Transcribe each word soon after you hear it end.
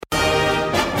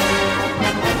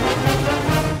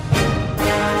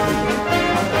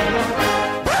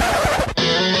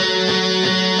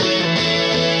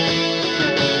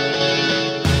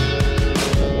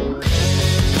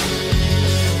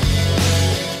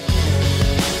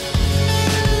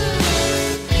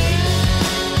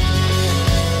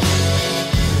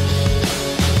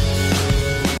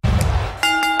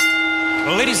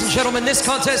gentlemen, this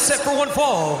contest set for one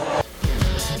fall.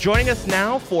 Joining us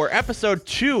now for episode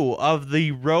 2 of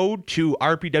the Road to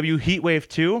RPW Heatwave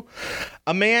 2,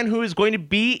 a man who is going to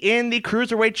be in the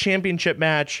Cruiserweight Championship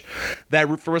match that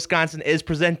Root for Wisconsin is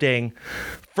presenting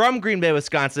from Green Bay,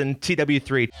 Wisconsin,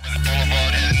 TW3.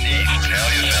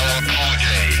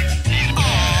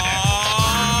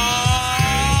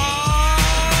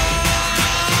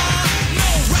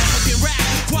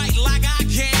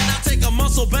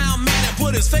 Bound man and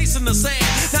put his face in the sand.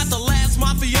 Not the last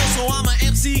mafioso, I'm a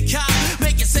MC cop.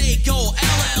 Make it say go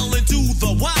LL and do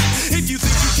the Y. If you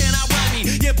think you cannot rhyme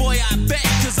me, yeah boy I bet.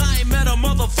 Cause I ain't met a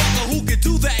motherfucker who could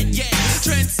do that yet.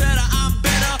 Trendsetter, I'm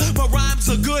better, my rhymes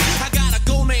are good. I got a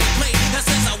go name plate that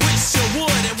says I wish you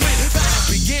would. And when battle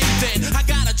begin then, I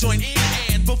gotta join in.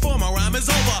 And before my rhyme is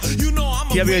over, you know I'm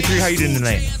a TW3, how you doing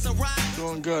tonight?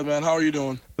 Doing good, man. How are you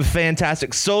doing?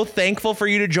 Fantastic. So thankful for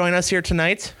you to join us here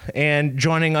tonight and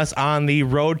joining us on the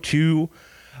road to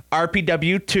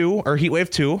RPW 2 or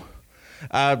Heatwave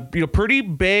 2. Pretty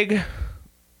big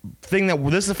thing that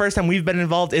this is the first time we've been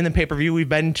involved in the pay-per-view. We've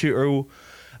been to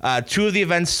 2 of the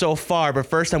events so far, but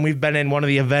first time we've been in one of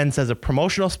the events as a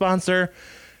promotional sponsor.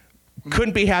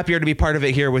 Couldn't be happier to be part of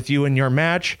it here with you in your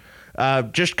match.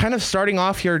 Just kind of starting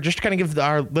off here, just to kind of give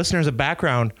our listeners a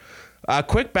background.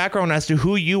 Quick background as to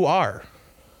who you are.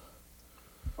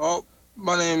 Oh,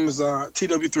 my name is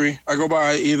TW3. I go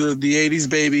by either the 80s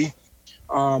Baby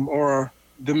or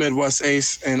the Midwest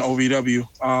Ace in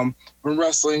OVW. Been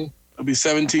wrestling. It'll be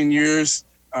 17 years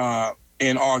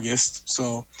in August.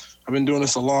 So I've been doing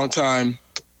this a long time.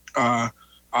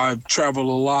 I've traveled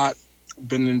a lot,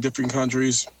 been in different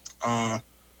countries, a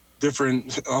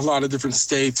lot of different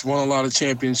states, won a lot of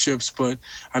championships, but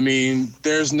I mean,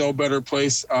 there's no better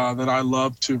place that I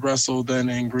love to wrestle than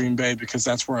in Green Bay because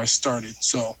that's where I started.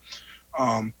 So,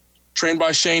 trained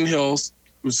by Shane Hills,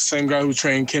 who's the same guy who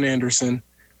trained Ken Anderson,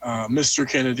 Mr.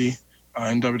 Kennedy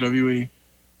in WWE.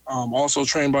 Also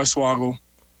trained by Swoggle.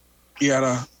 He had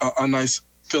a nice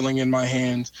feeling in my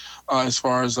hand as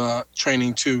far as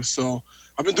training too. So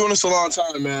I've been doing this a long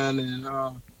time, man,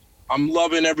 and I'm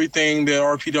loving everything that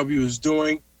RPW is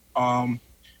doing.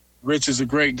 Rich is a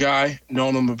great guy,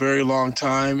 known him a very long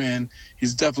time, and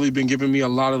he's definitely been giving me a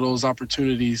lot of those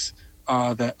opportunities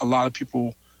that a lot of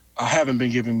people haven't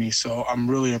been giving me. So I'm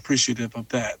really appreciative of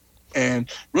that. And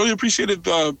really appreciative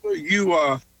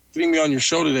you getting me on your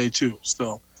show today, too.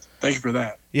 So thank you for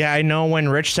that. Yeah, I know when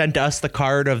Rich sent us the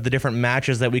card of the different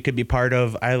matches that we could be part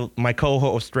of, my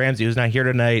co-host Ramsey, who's not here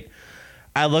tonight,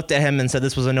 I looked at him and said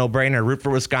this was a no-brainer. Root for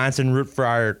Wisconsin, root for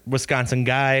our Wisconsin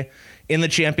guy in the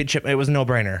championship. It was a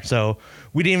no-brainer. So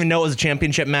we didn't even know it was a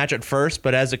championship match at first,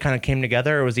 but as it kind of came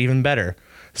together, it was even better.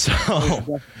 So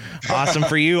awesome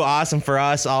for you, awesome for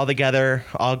us, all together,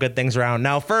 all good things around.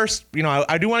 Now, first,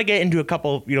 I do want to get into a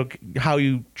couple, how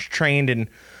you trained and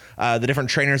the different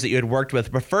trainers that you had worked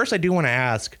with. But first, I do want to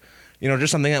ask,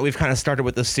 just something that we've kind of started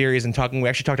with this series and talking. We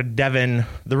actually talked to Devin,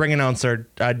 the ring announcer,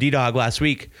 D-Dog, last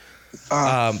week.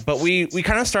 But we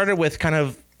kind of started with kind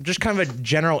of a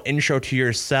general intro to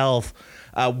yourself.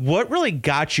 What really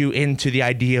got you into the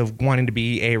idea of wanting to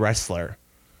be a wrestler?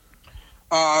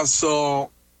 So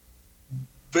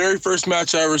very first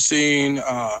match I ever seen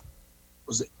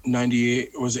was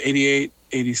 98, was 88,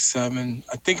 87.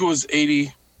 I think it was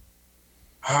 80.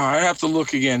 I have to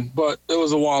look again, but it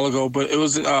was a while ago, but it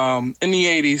was in the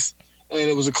 80s, and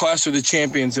it was a Clash of the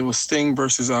Champions. It was Sting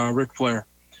versus Ric Flair.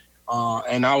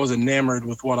 And I was enamored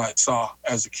with what I saw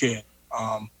as a kid.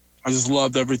 I just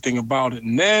loved everything about it.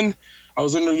 And then I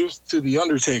was introduced to The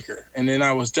Undertaker. And then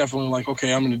I was definitely like,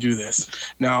 okay, I'm going to do this.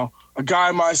 Now, a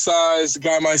guy my size, a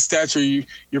guy my stature,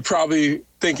 you're probably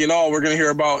thinking, oh, we're going to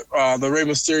hear about the Rey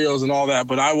Mysterios and all that.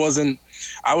 But I was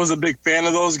a big fan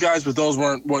of those guys, but those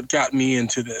weren't what got me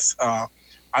into this.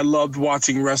 I loved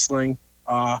watching wrestling.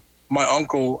 My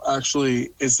uncle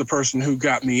actually is the person who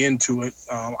got me into it.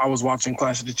 I was watching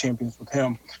Clash of the Champions with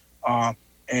him.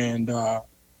 And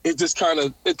it just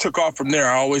it took off from there.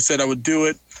 I always said I would do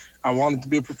it. I wanted to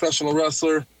be a professional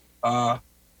wrestler.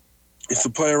 It's to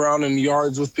play around in the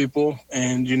yards with people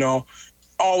and,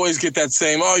 always get that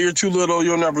same, oh, you're too little,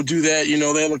 you'll never do that.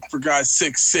 They look for guys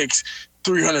 6'6",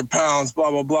 300 pounds,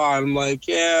 blah, blah, blah. And I'm like,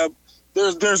 yeah,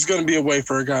 there's going to be a way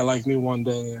for a guy like me one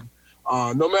day. And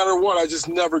no matter what, I just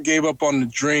never gave up on the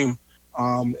dream.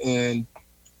 And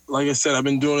like I said, I've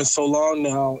been doing it so long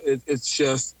now.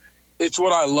 It's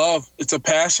what I love. It's a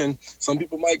passion. Some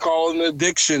people might call it an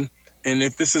addiction. And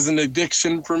if this is an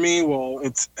addiction for me, well,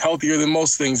 it's healthier than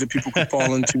most things that people could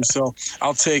fall into. So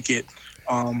I'll take it.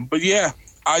 But yeah,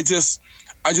 I just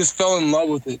fell in love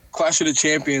with it. Clash of the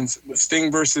Champions,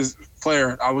 Sting versus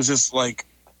Flair. I was just like,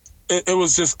 it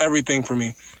was just everything for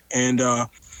me. And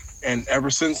ever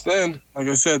since then, like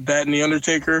I said, that and The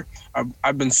Undertaker,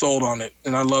 I've been sold on it,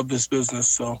 and I love this business.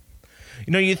 So,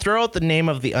 you throw out the name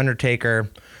of The Undertaker,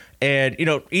 and,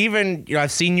 even,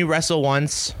 I've seen you wrestle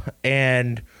once,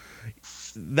 and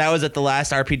that was at the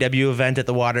last RPW event at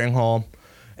the Watering Hole.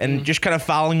 And just kind of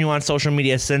following you on social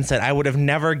media since then, I would have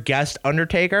never guessed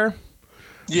Undertaker.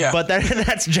 Yeah. But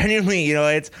that's genuinely,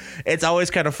 it's always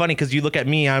kind of funny because you look at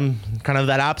me, I'm kind of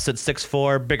that opposite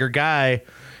 6'4", bigger guy.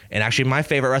 And actually, my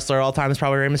favorite wrestler of all time is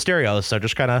probably Rey Mysterio. So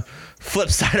just kind of flip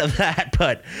side of that.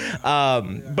 But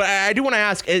I do want to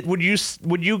ask, would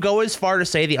you go as far to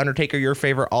say The Undertaker your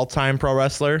favorite all-time pro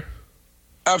wrestler?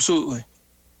 Absolutely.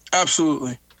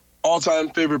 Absolutely.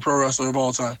 All-time favorite pro wrestler of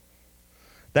all time.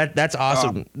 That's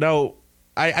awesome. No,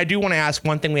 I do want to ask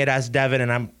one thing we had asked Devin,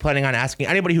 and I'm planning on asking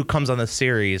anybody who comes on this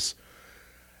series.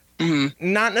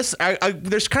 Mm-hmm. Not necessarily.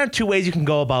 There's kind of two ways you can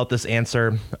go about this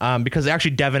answer, because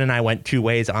actually Devin and I went two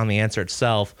ways on the answer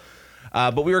itself.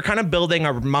 But we were kind of building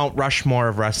a Mount Rushmore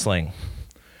of wrestling.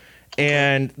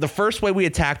 And the first way we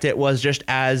attacked it was just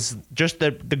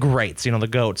the greats, the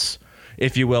GOATs,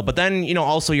 if you will. But then,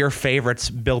 also your favorites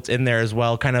built in there as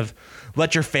well, kind of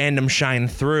let your fandom shine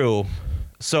through.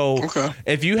 So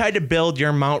if you had to build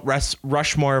your Mount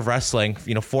Rushmore of wrestling,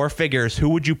 4 figures, who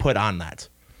would you put on that?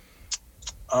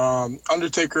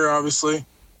 Undertaker, obviously.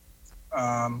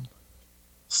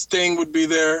 Sting would be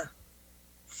there.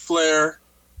 Flair.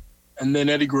 And then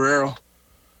Eddie Guerrero.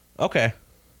 Okay.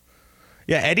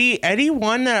 Yeah, Eddie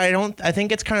one that I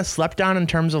think it's kind of slept on in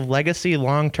terms of legacy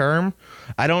long term.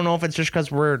 I don't know if it's just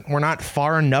because we're not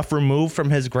far enough removed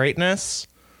from his greatness.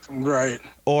 Right.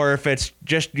 Or if it's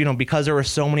just, because there were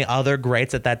so many other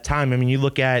greats at that time. I mean, you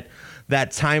look at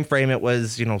that time frame, it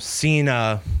was,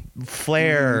 Cena,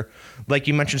 Flair, like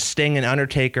you mentioned, Sting and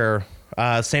Undertaker,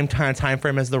 same time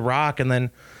frame as The Rock. And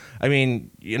then, I mean,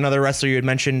 another wrestler you had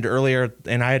mentioned earlier,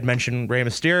 and I had mentioned Rey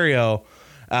Mysterio,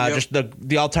 just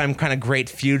the all-time kind of great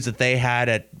feuds that they had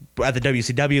at the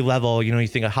WCW level. You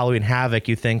think of Halloween Havoc,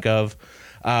 you think of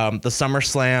the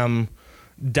SummerSlam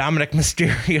Dominic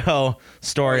Mysterio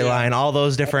storyline, all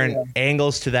those different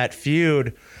angles to that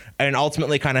feud, and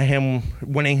ultimately kind of him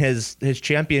winning his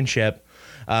championship.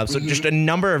 So just a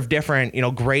number of different,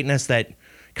 greatness that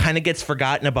kind of gets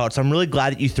forgotten about. So I'm really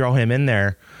glad that you throw him in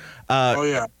there.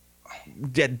 Yeah,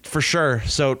 for sure.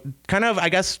 So kind of, I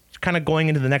guess, going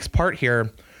into the next part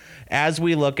here, as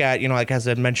we look at, like as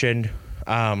I mentioned,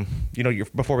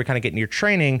 before we kind of get into your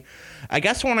training, I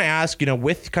guess I want to ask,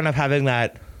 with kind of having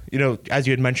that, as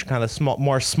you had mentioned, kind of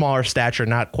smaller stature,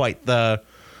 not quite the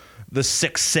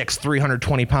 6'6",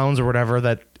 320 pounds or whatever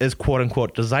that is quote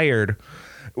unquote desired.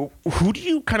 Who do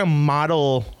you kind of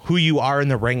model who you are in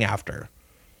the ring after?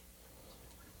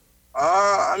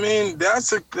 I mean,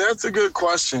 that's a good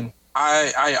question.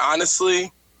 I honestly,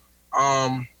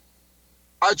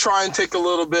 I try and take a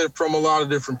little bit from a lot of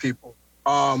different people.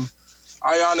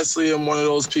 I honestly am one of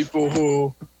those people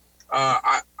who,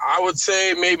 I would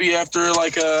say maybe after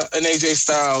like an AJ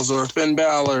Styles or Finn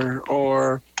Balor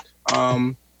or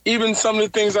even some of the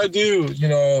things I do,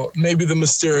 maybe the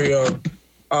Mysterio.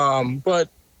 But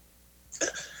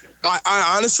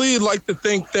I honestly like to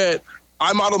think that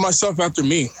I model myself after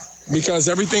me, because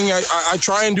everything I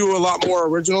try and do a lot more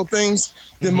original things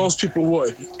than most people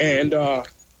would. And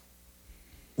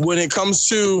when it comes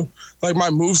to like my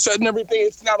moveset and everything,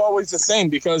 it's not always the same,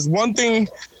 because one thing,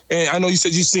 and I know you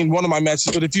said you've seen one of my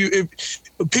matches, but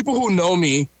if people who know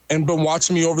me and been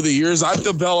watching me over the years, I've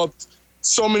developed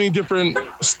so many different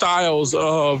styles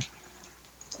of,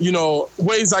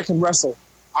 ways I can wrestle.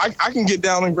 I can get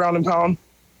down and ground and pound.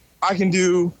 I can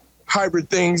do hybrid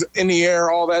things in the air,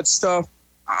 all that stuff.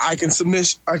 I can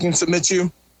submit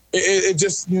you. It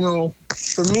just,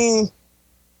 for me,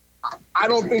 I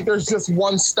don't think there's just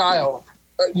one style,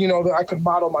 that I could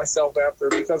model myself after,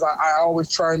 because I always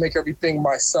try and make everything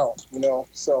myself,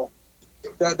 So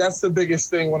that's the biggest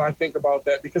thing when I think about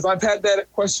that, because I've had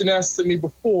that question asked to me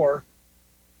before,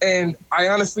 and I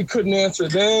honestly couldn't answer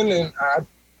then, and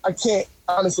I can't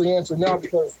honestly answer now,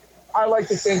 because I like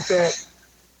to think that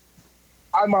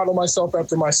I model myself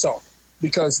after myself,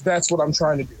 because that's what I'm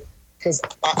trying to do. Because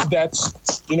that's,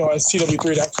 as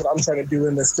TW3, that's what I'm trying to do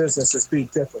in this business, is be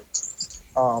different.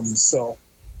 So,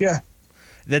 yeah.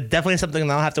 That's definitely something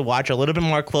that I'll have to watch a little bit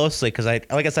more closely because like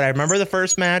I said, I remember the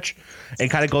first match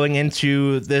and kind of going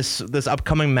into this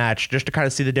upcoming match just to kind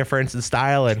of see the difference in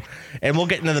style and we'll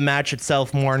get into the match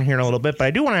itself more in here in a little bit. But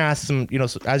I do want to ask some,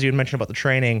 as you had mentioned about the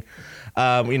training,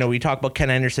 we talk about Ken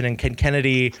Anderson and Ken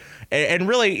Kennedy, and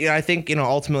really, I think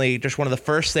ultimately just one of the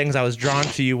first things I was drawn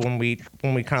to you when we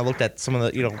kind of looked at some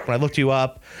of the when I looked you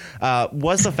up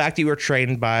was the fact that you were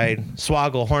trained by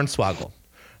Hornswoggle,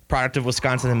 product of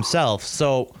Wisconsin himself.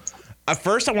 So at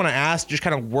first I want to ask, just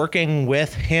kind of working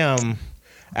with him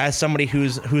as somebody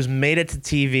who's made it to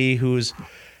TV, who's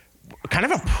kind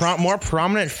of a more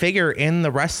prominent figure in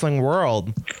the wrestling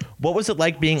world, what was it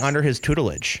like being under his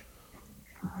tutelage?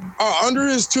 Under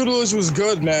his tutelage was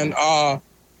good, man.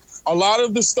 A lot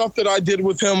of the stuff that I did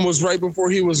with him was right before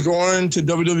he was going to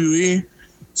WWE.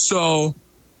 So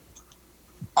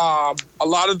a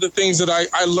lot of the things that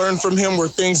I learned from him were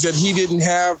things that he didn't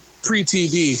have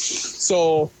pre-TV.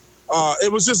 So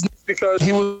it was just because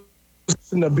he was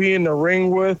to be in the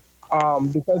ring with,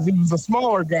 because he was a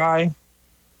smaller guy,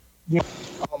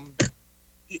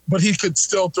 but he could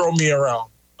still throw me around.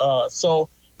 So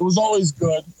it was always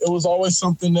good. It was always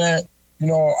something that,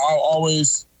 I'll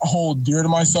always hold dear to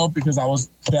myself because I was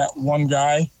that one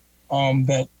guy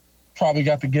that probably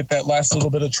got to get that last little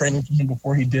bit of training from him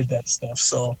before he did that stuff.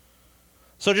 So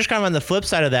just kind of on the flip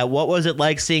side of that, what was it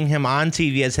like seeing him on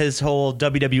TV as his whole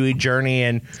WWE journey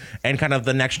and kind of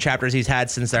the next chapters he's had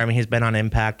since there? I mean, he's been on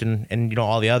Impact and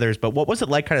all the others, but what was it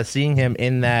like kind of seeing him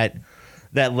in that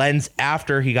lens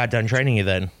after he got done training you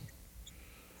then?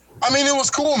 I mean, it was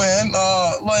cool, man.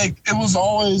 It was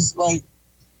always like,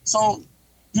 so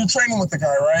you're training with the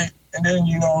guy, right? And then,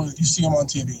 you see him on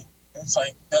TV. It's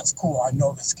like, that's cool. I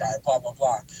know this guy, blah, blah,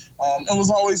 blah. It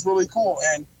was always really cool.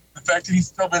 And the fact that he's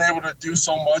still been able to do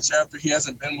so much after he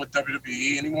hasn't been with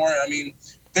WWE anymore. I mean,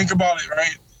 think about it,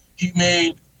 right? He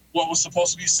made what was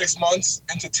supposed to be 6 months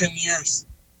into 10 years.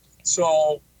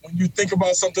 So when you think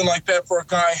about something like that for a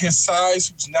guy his size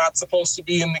who's not supposed to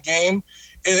be in the game,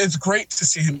 it's great to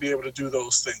see him be able to do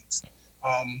those things.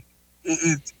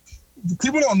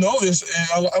 People don't know this.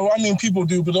 I mean, people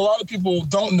do, but a lot of people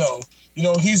don't know.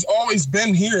 He's always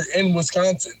been here in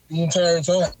Wisconsin the entire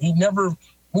time. He never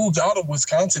moved out of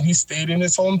Wisconsin. He stayed in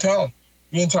his hometown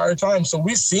the entire time. So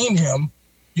we've seen him,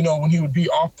 when he would be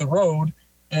off the road.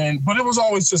 But it was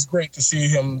always just great to see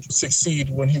him succeed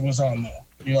when he was on there.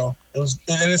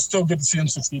 It's still good to see him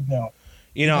succeed now.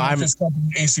 I'm his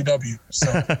company, ACW.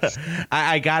 So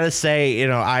I gotta say,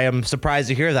 I am surprised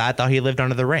to hear that. I thought he lived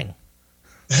under the ring.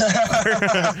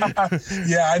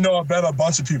 Yeah, I know. I bet a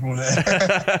bunch of people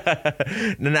that.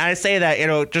 And I say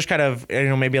that, just kind of,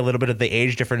 maybe a little bit of the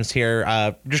age difference here,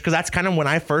 just because that's kind of when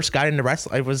I first got into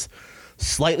wrestling. It was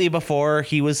slightly before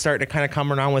he was starting to kind of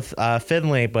come around with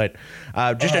Finlay, but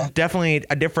definitely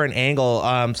a different angle.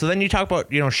 So then you talk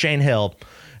about, Shane Hill.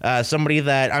 Somebody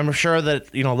that I'm sure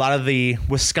that, a lot of the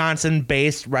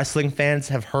Wisconsin-based wrestling fans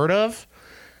have heard of,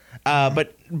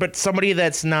 but somebody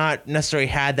that's not necessarily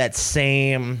had that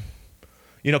same,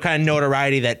 kind of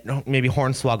notoriety that maybe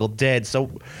Hornswoggle did. So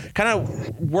kind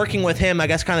of working with him, I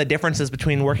guess kind of the differences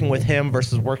between working with him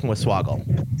versus working with Swoggle.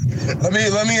 Let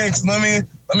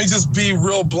me just be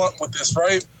real blunt with this,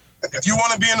 right? If you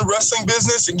want to be in the wrestling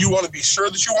business and you want to be sure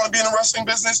that you want to be in the wrestling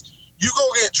business, you go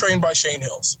get trained by Shane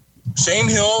Hills. Shane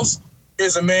Hills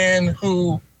is a man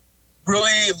who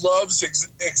really loves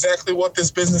exactly what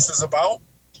this business is about.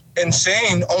 And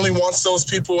Shane only wants those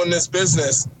people in this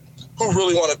business who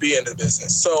really want to be in the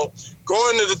business. So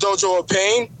going to the Dojo of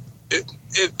Pain,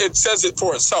 it says it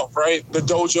for itself, right? The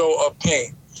Dojo of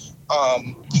Pain.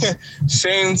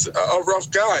 Shane's a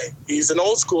rough guy. He's an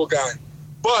old school guy.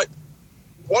 But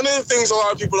one of the things a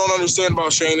lot of people don't understand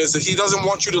about Shane is that he doesn't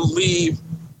want you to leave,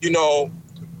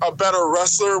 a better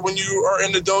wrestler when you are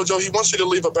in the dojo. He wants you to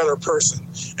leave a better person.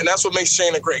 And that's what makes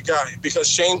Shane a great guy, because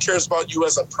Shane cares about you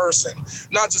as a person,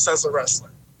 not just as a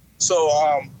wrestler.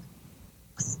 So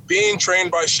being trained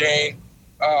by Shane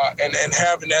and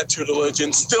having that tutelage,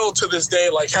 and still to this day,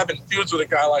 like having feuds with a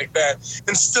guy like that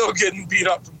and still getting beat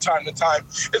up from time to time,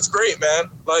 it's great,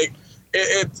 man. Like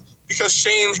because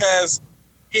Shane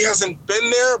hasn't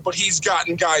been there, but he's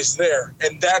gotten guys there.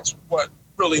 And that's what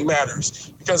really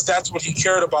matters, because that's what he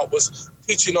cared about, was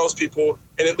teaching those people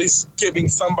and at least giving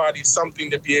somebody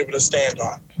something to be able to stand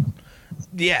on.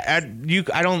 Yeah,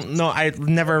 I don't know. I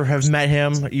never have met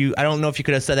him. I don't know if you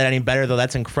could have said that any better, though.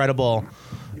 That's incredible.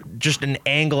 Just an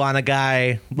angle on a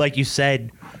guy, like you said,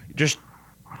 just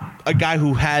a guy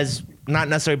who has not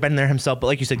necessarily been there himself, but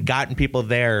like you said, gotten people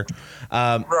there.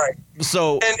 Right.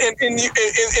 So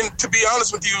and to be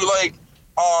honest with you, like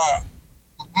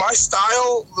my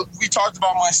style, we talked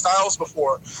about my styles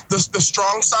before. The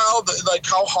strong style, like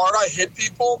how hard I hit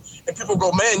people, and people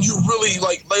go, man, you really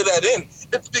like lay that in.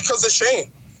 It's because of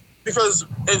Shane. Because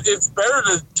it's better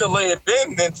to lay it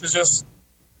in than to just,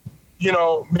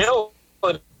 mail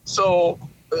it. So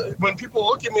when people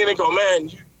look at me and they go, man,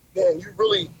 you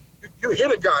really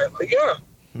hit a guy. I'm like, yeah,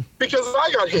 because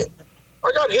I got hit.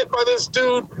 I got hit by this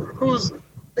dude who's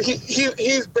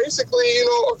he's basically,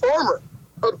 a farmer,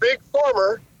 a big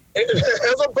farmer, and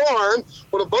has a barn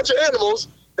with a bunch of animals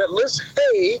that lifts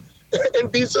hay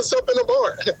and beats us up in a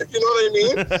barn. You know what I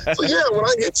mean? So yeah, when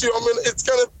I hit you,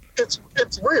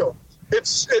 it's real.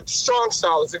 It's strong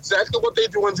style. It's exactly what they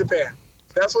do in Japan.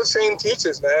 That's what Shane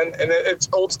teaches, man, and it's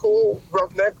old school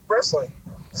roughneck wrestling.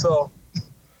 So.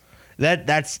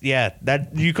 That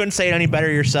you couldn't say it any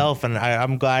better yourself, and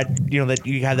I'm glad that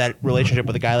you have that relationship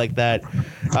with a guy like that,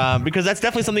 because that's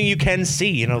definitely something you can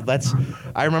see.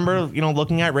 I remember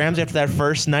looking at Ramsey after that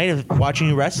first night of watching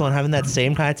you wrestle and having that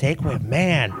same kind of takeaway.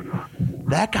 Man,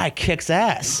 that guy kicks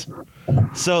ass.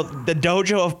 So the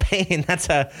Dojo of Pain, that's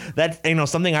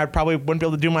something I probably wouldn't be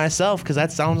able to do myself, because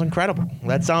that sounds incredible.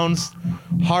 That sounds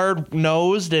hard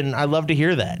nosed, and I love to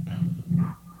hear that.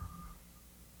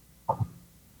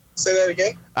 Say that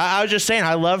again? I was just saying,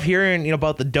 I love hearing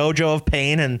about the Dojo of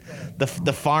Pain and the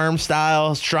farm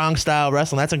style, strong style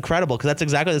wrestling. That's incredible, because that's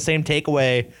exactly the same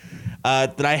takeaway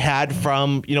that I had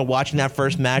from watching that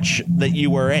first match that you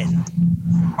were in.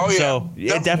 Oh yeah, so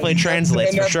it definitely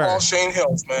translates for sure. That's all Shane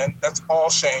Hills, man. That's all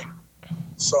Shane.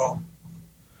 So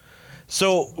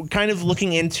kind of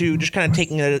looking into just kind of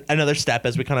taking another step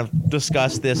as we kind of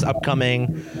discuss this upcoming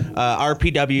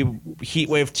RPW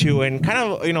Heatwave 2 and kind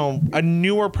of, a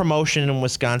newer promotion in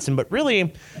Wisconsin. But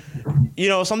really,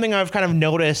 something I've kind of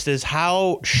noticed is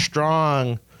how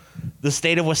strong the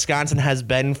state of Wisconsin has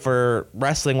been for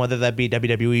wrestling, whether that be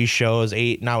WWE shows,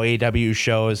 now AEW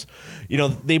shows.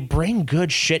 They bring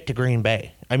good shit to Green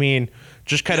Bay. I mean,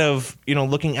 just kind of,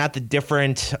 looking at the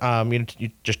different,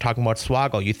 you just talking about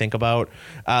Swoggle, you think about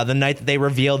the night that they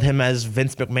revealed him as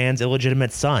Vince McMahon's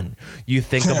illegitimate son. You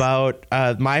think about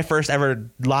my first ever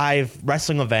live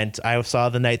wrestling event. I saw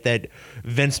the night that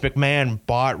Vince McMahon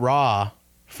bought Raw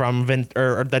from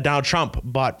or that Donald Trump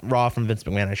bought Raw from Vince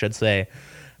McMahon, I should say.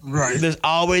 Right. There's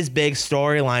always big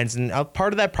storylines, and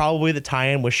part of that probably the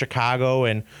tie-in with Chicago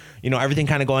and everything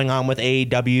kind of going on with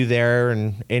AEW there,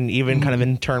 and even kind of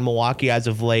in turn Milwaukee as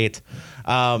of late.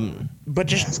 But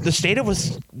just the state of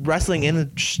wrestling in the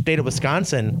state of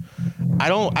Wisconsin,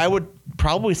 I would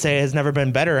probably say has never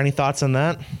been better. Any thoughts on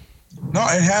that? No,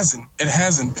 it hasn't. It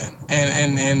hasn't been,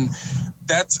 and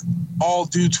that's all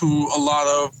due to a lot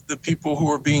of the people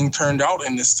who are being turned out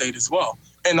in this state as well.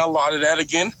 And a lot of that,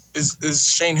 again, is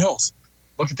Shane Hills.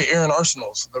 Look at the Aaron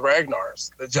Arsenals, the Ragnars,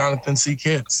 the Jonathan C.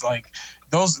 Kids. Like,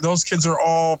 those kids are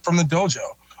all from the dojo.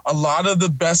 A lot of the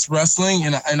best wrestling,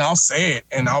 and I'll say it,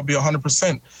 and I'll be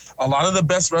 100%, a lot of the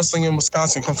best wrestling in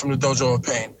Wisconsin comes from the Dojo of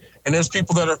Pain. And there's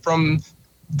people that are from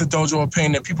the Dojo of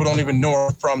Pain that people don't even know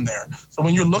are from there. So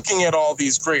when you're looking at all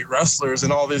these great wrestlers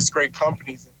and all these great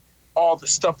companies and all the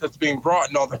stuff that's being brought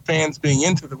and all the fans being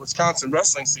into the Wisconsin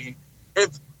wrestling scene,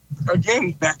 it's,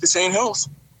 again, back to Shane Hills.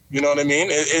 You know what I mean?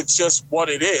 It's just what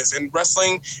it is. And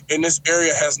wrestling in this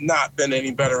area has not been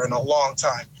any better in a long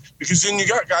time. Because then you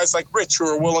got guys like Rich who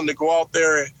are willing to go out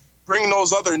there and bring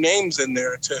those other names in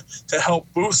there to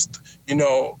help boost,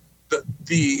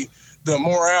 the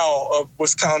morale of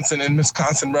Wisconsin and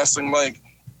Wisconsin wrestling. Like,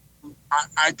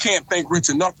 I can't thank Rich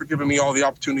enough for giving me all the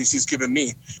opportunities he's given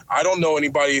me. I don't know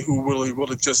anybody who really would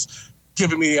have just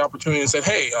given me the opportunity and said,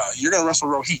 hey, you're going to wrestle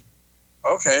Real Heat.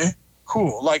 Okay,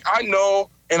 cool. Like, I know,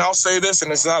 and I'll say this,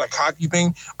 and it's not a cocky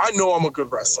thing, I know I'm a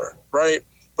good wrestler, right?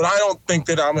 But I don't think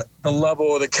that I'm at the level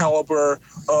or the caliber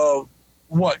of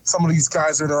what some of these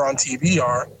guys that are on TV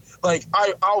are. Like,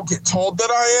 I'll get told that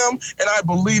I am, and I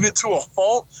believe it to a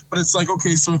fault, but it's like,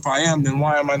 okay, so if I am, then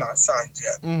why am I not signed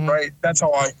yet, right? That's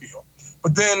how I feel.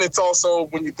 But then it's also,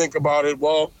 when you think about it,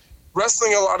 well,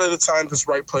 wrestling a lot of the times is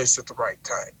right place at the right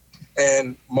time.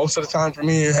 And most of the time for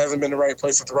me, it hasn't been the right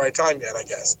place at the right time yet, I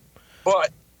guess.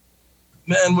 But,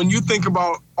 man, when you think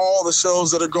about all the shows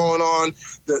that are going on,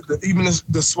 even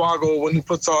the Swoggle, when he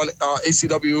puts on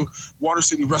ACW Water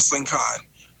City Wrestling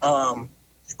Con,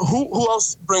 who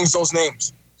else brings those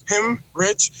names? Him,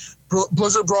 Rich,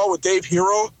 Blizzard Brawl with Dave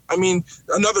Hero. I mean,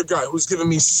 another guy who's given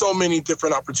me so many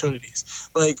different opportunities.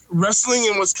 Like, wrestling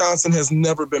in Wisconsin has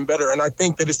never been better, and I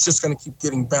think that it's just going to keep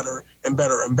getting better and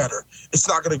better and better. It's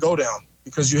not going to go down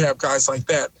because you have guys like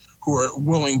that who are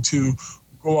willing to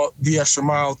go out the extra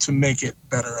mile to make it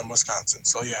better in Wisconsin.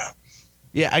 So, yeah.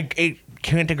 Yeah, I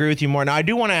can't agree with you more. Now, I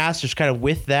do want to ask, just kind of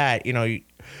with that,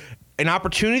 an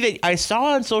opportunity that I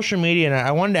saw on social media, and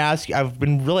I wanted to ask you. I've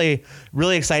been really,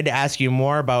 really excited to ask you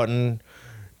more about. And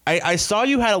I saw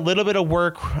you had a little bit of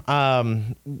work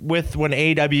with when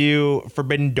AEW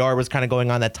Forbidden Door was kind of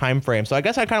going on that time frame. So I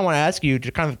guess I kind of want to ask you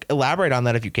to kind of elaborate on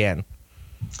that if you can.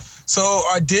 So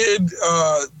I did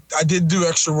do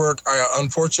extra work. I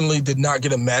unfortunately did not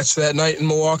get a match that night in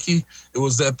Milwaukee. It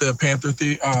was at the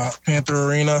Panther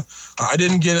Arena. I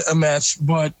didn't get a match,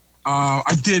 but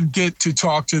I did get to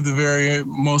talk to the very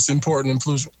most important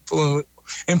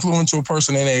influential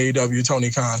person in AEW,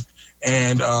 Tony Khan.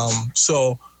 And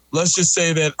so let's just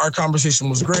say that our conversation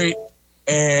was great.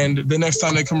 And the next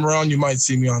time they come around, you might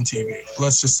see me on TV.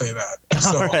 Let's just say that.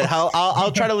 So. All right,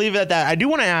 I'll try to leave it at that. I do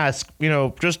want to ask,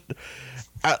 just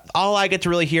all I get to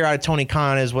really hear out of Tony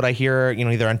Khan is what I hear,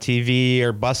 either on TV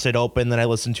or Busted Open that I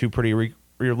listen to pretty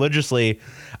religiously.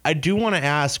 I do want to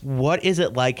ask, what is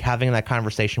it like having that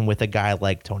conversation with a guy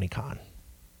like Tony Khan?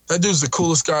 That dude's the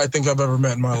coolest guy I think I've ever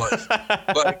met in my life.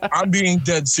 Like, I'm being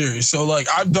dead serious. So, like,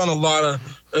 I've done a lot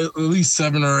of at least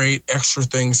 7 or 8 extra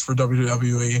things for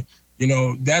WWE.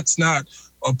 That's not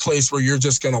a place where you're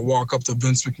just going to walk up to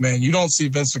Vince McMahon. You don't see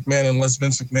Vince McMahon unless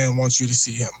Vince McMahon wants you to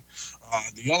see him.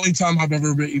 The only time I've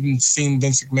ever even seen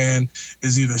Vince McMahon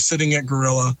is either sitting at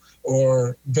Gorilla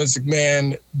or Vince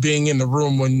McMahon being in the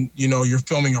room when, you're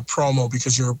filming a promo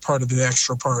because you're a part of the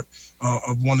extra part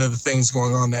of one of the things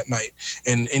going on that night.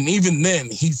 And even then,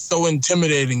 he's so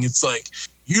intimidating. It's like,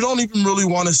 you don't even really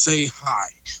want to say hi.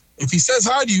 If he says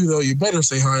hi to you, though, you better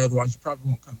say hi. Otherwise, you probably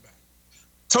won't come back.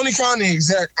 Tony Khan, the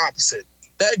exact opposite.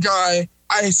 That guy,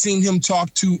 I have seen him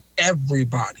talk to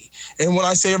everybody. And when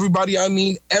I say everybody, I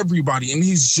mean everybody. And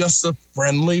he's just a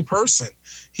friendly person.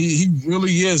 He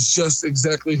really is just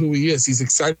exactly who he is. He's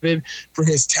excited for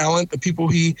his talent, the people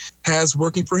he has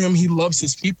working for him. He loves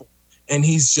his people. And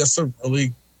he's just a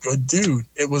really good dude.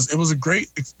 It was a great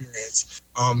experience.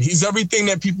 He's everything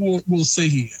that people will say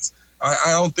he is.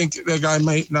 I don't think that guy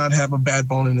might not have a bad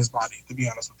bone in his body, to be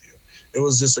honest with you. It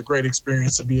was just a great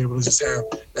experience to be able to just have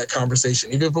that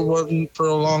conversation. Even if it wasn't for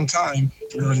a long time,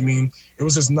 you know what I mean? It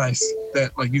was just nice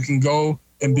that, like, you can go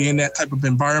and be in that type of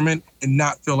environment and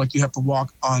not feel like you have to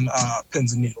walk on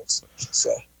pins and needles.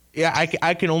 So, yeah,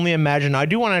 I can only imagine. I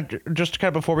do want to just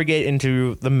kind of, before we get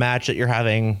into the match that you're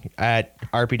having at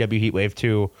RPW Heatwave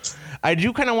 2, I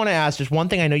do kind of want to ask just one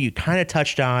thing I know you kind of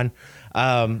touched on.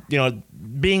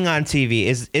 Being on TV,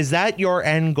 is that your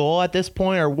end goal at this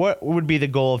point, or what would be the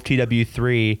goal of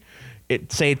TW3,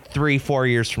 say 3-4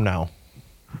 years from now?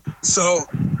 So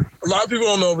a lot of people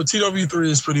don't know, but TW3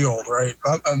 is pretty old, right?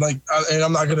 I'm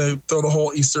not gonna throw the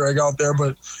whole Easter egg out there,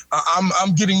 but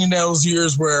I'm getting in those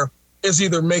years where it's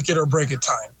either make it or break it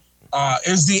time.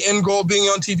 Is the end goal being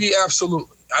on TV?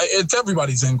 Absolutely. It's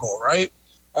everybody's end goal, right?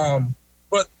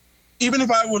 But even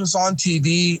if I was on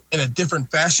TV in a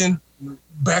different fashion,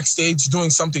 backstage doing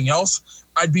something else,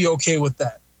 I'd be okay with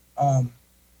that.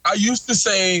 I used to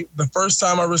say the first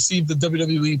time I received the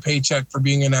WWE paycheck for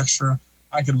being an extra,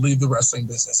 I could leave the wrestling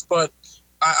business. But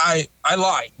I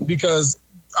lied, because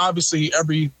obviously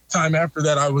every time after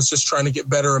that, I was just trying to get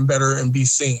better and better and be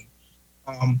seen.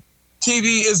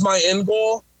 TV is my end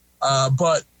goal,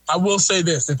 but I will say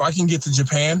this. If I can get to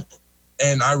Japan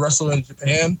and I wrestle in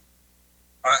Japan,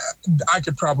 I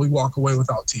could probably walk away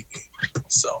without TV.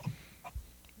 So...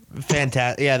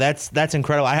 Fantastic. Yeah, that's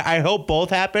incredible. I hope both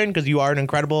happen, because you are an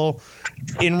incredible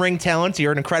in-ring talent.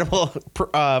 You're an incredible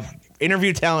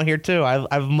interview talent here too.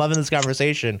 I'm loving this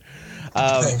conversation.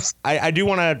 I do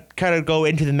want to kind of go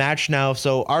into the match now.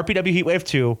 So RPW Heatwave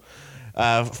 2,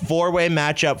 4-way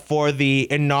matchup for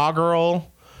the inaugural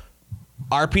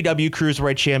RPW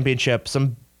Cruiserweight Championship.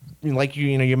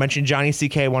 You mentioned Johnny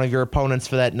CK, one of your opponents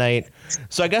for that night.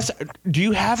 So I guess, do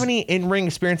you have any in-ring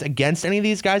experience against any of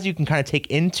these guys you can kind of take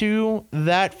into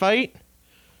that fight?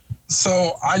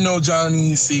 So I know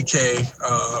Johnny CK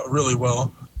really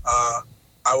well.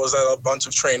 I was at a bunch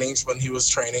of trainings when he was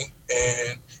training,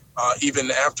 and even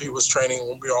after he was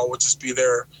training, we all would just be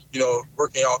there,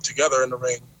 working out together in the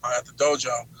ring at the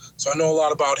dojo. So I know a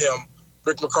lot about him.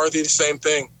 Rick McCarthy, the same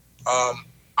thing.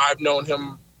 I've known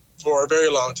him for a very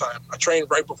long time. I trained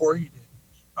right before he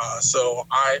did. So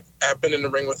I have been in the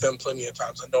ring with him plenty of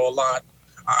times. I know a lot.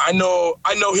 I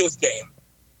know his game,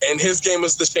 and his game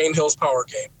is the Shane Hills power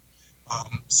game.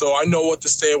 So I know what to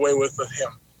stay away with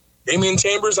him. Damian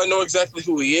Chambers, I know exactly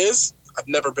who he is. I've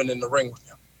never been in the ring with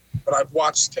him, but I've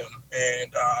watched him,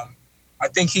 and I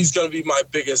think he's going to be my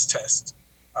biggest test,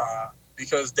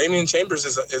 because Damian Chambers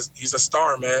he's a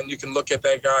star, man. You can look at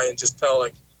that guy and just tell,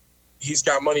 like, he's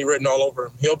got money written all over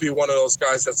him. He'll be one of those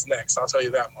guys that's next. I'll tell you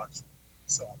that much.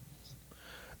 So,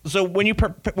 So when you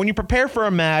prepare for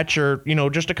a match, or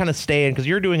just to kind of stay in, because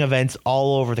you're doing events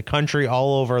all over the country,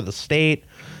 all over the state,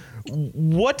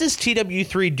 what does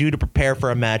TW3 do to prepare for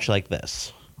a match like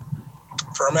this?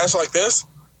 For a match like this,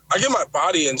 I get my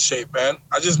body in shape, man.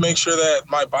 I just make sure that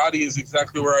my body is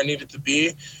exactly where I need it to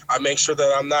be. I make sure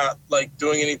that I'm not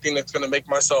doing anything that's going to make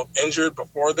myself injured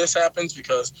before this happens,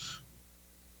 because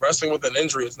wrestling with an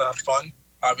injury is not fun,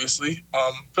 obviously.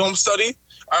 Film study.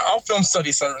 I'll film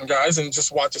study certain guys and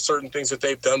just watch certain things that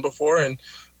they've done before, and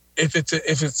if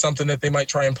it's something that they might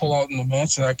try and pull out in the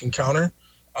match, and I can counter,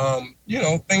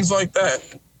 things like that.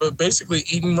 But basically,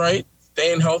 eating right,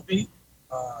 staying healthy,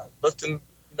 lifting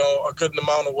a good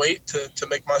amount of weight to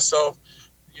make myself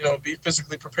be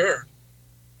physically prepared.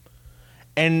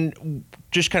 And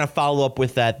just kind of follow up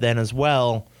with that then as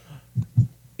well.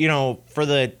 For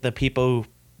the people,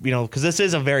 because this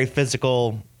is a very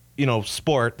physical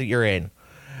sport that you're in.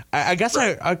 I guess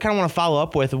right. I kind of want to follow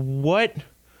up with what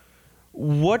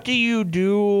do you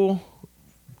do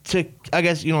to, I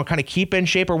guess, kind of keep in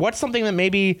shape, or what's something that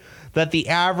maybe that the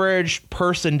average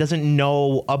person doesn't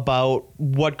know about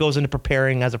what goes into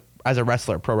preparing as a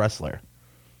wrestler, pro wrestler?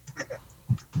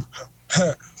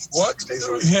 What? 6 days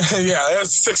a week. Yeah,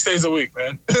 that's 6 days a week,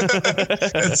 man.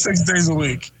 That's 6 days a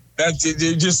week.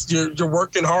 You're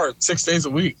working hard 6 days a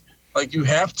week. You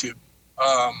have to.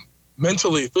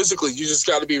 Mentally, physically, you just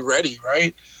got to be ready,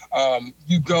 right?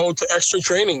 You go to extra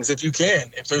trainings if you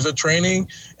can. If there's a training,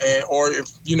 or if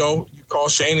you call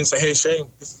Shane and say, "Hey, Shane,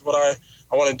 this is what I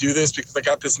want to do this because I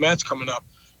got this match coming up."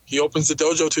 He opens the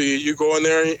dojo to you. You go in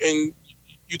there and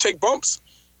you take bumps.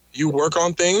 You work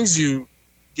on things. You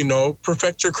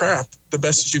perfect your craft the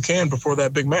best as you can before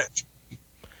that big match.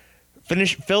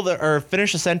 Finish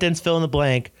the sentence. Fill in the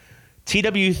blank.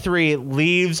 TW3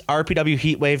 leaves RPW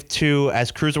Heatwave 2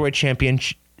 as Cruiserweight Champion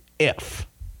if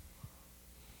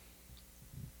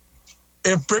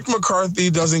Brick McCarthy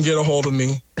doesn't get a hold of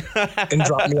me and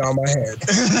drop me on my head.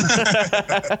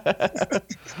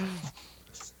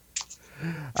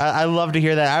 I love to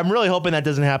hear that. I'm really hoping that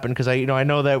doesn't happen, because I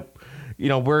know that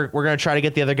we're going to try to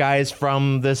get the other guys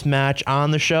from this match on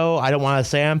the show. I don't want to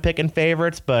say I'm picking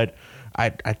favorites, but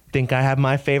I think I have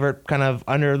my favorite kind of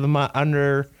under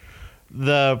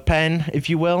the pen, if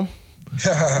you will.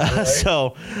 Right.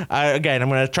 So, again, I'm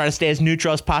going to try to stay as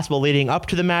neutral as possible leading up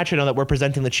to the match. I know that we're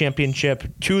presenting the championship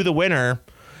to the winner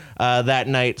that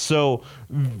night. So,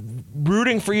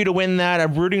 rooting for you to win that.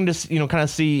 I'm rooting to, kind of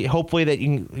see, hopefully, that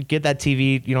you can get that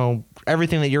TV,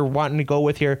 everything that you're wanting to go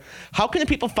with here. How can the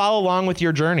people follow along with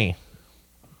your journey?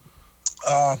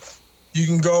 You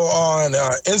can go on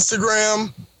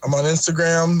Instagram. I'm on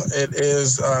Instagram. It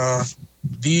is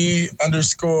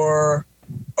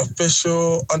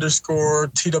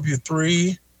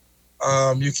 _official_TW3.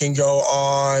 You can go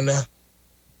on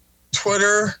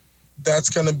Twitter. That's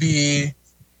going to be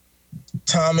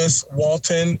Thomas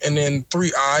Walton, and then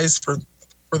 3 I's for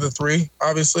the 3,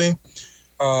 obviously.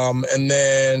 And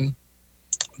then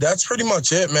that's pretty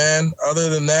much it, man. Other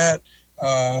than that,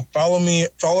 follow me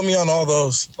on all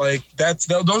those. Those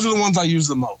are the ones I use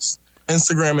the most.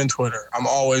 Instagram and Twitter. I'm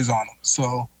always on them.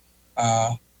 So,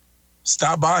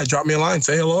 stop by, drop me a line,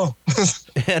 say hello.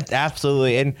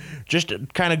 Absolutely. And just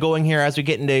kind of going here as we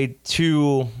get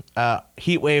into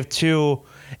Heatwave 2,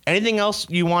 anything else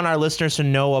you want our listeners to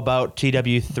know about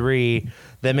TW3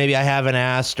 that maybe I haven't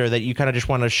asked, or that you kind of just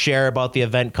want to share about the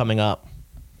event coming up?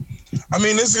 I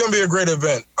mean, this is going to be a great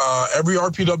event. Every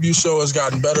RPW show has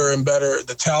gotten better and better.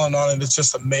 The talent on it is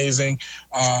just amazing.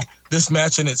 This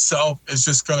match in itself is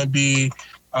just going to be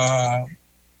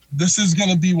this is going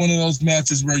to be one of those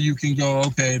matches where you can go,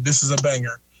 okay, this is a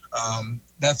banger.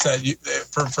 That's that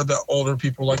for the older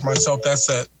people like myself. That's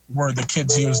that word the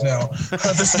kids use now.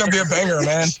 This is going to be a banger,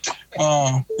 man.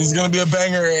 This is going to be a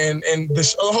banger, and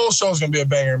the whole show is going to be a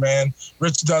banger, man.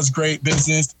 Rich does great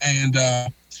business, and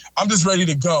I'm just ready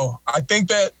to go. I think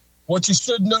that what you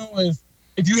should know is,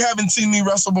 if you haven't seen me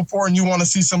wrestle before and you want to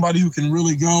see somebody who can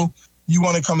really go, you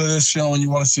want to come to this show and you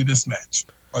want to see this match.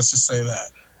 Let's just say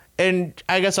that. And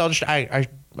I guess I'll just I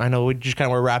know we just kind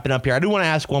of were wrapping up here. I do want to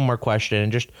ask one more question,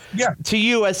 and just to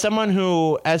you as someone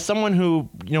who has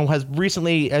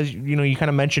recently, as you kind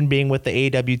of mentioned being with the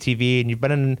AEW TV, and you've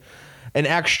been in an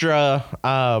extra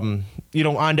on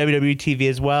WWE TV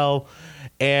as well,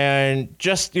 and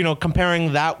just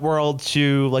comparing that world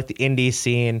to like the indie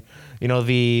scene,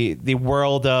 the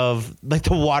world of like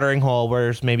the watering hole where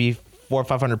there's maybe 400 or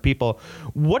 500 people.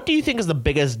 What do you think is the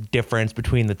biggest difference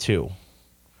between the two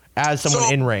as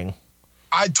someone in ring?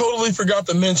 I totally forgot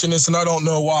to mention this, and I don't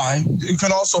know why. You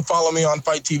can also follow me on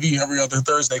Fight TV every other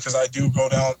Thursday because I do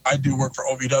work for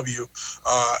OVW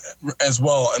as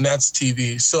well, and that's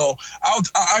TV. So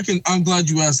I'm glad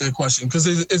you asked that question because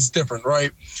it's different,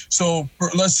 right? So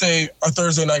let's say a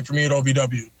Thursday night for me at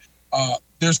OVW,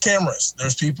 there's cameras,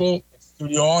 there's people,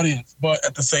 studio audience, but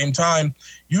at the same time,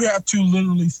 you have to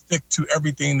literally stick to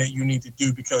everything that you need to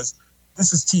do because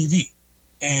this is TV.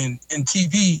 And in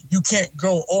TV, you can't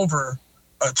go over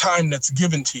a time that's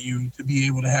given to you to be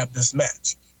able to have this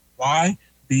match. Why?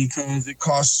 Because it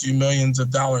costs you millions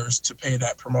of dollars to pay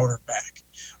that promoter back.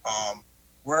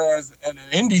 Whereas at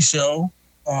an indie show,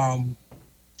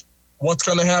 what's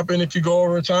going to happen if you go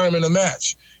over time in a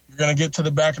match? You're going to get to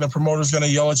the back and the promoter's going to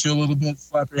yell at you a little bit,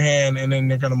 slap your hand, and then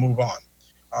they're going to move on.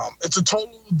 It's a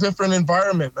totally different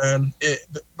environment, man.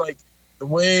 Like the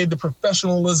way the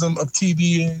professionalism of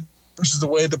TV is versus the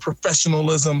way the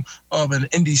professionalism of an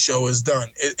indie show is done.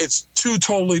 It's two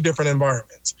totally different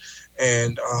environments.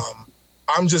 And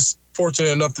I'm just fortunate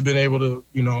enough to have been able to,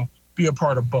 be a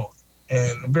part of both.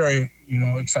 And I'm very,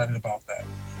 excited about that.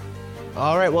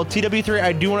 All right. Well, TW3,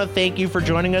 I do want to thank you for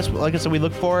joining us. Like I said, we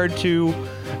look forward to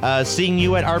seeing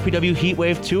you at RPW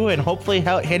Heatwave 2 and hopefully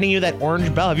handing you that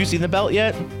orange belt. Have you seen the belt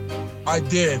yet? I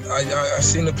did. I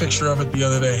seen a picture of it the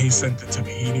other day. He sent it to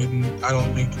me. He didn't. I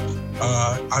don't think.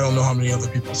 I don't know how many other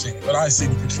people seen it, but I see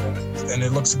the picture of it, and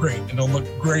it looks great. It'll look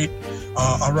great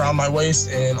around my waist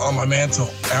and on my mantle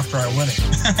after I win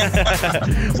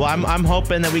it. Well, I'm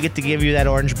hoping that we get to give you that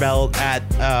orange belt at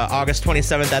August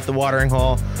 27th at the Watering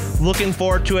Hole. Looking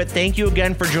forward to it. Thank you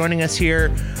again for joining us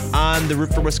here on the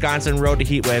Root for Wisconsin Road to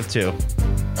Heatwave 2.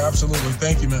 Absolutely.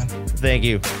 Thank you, man. Thank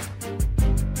you.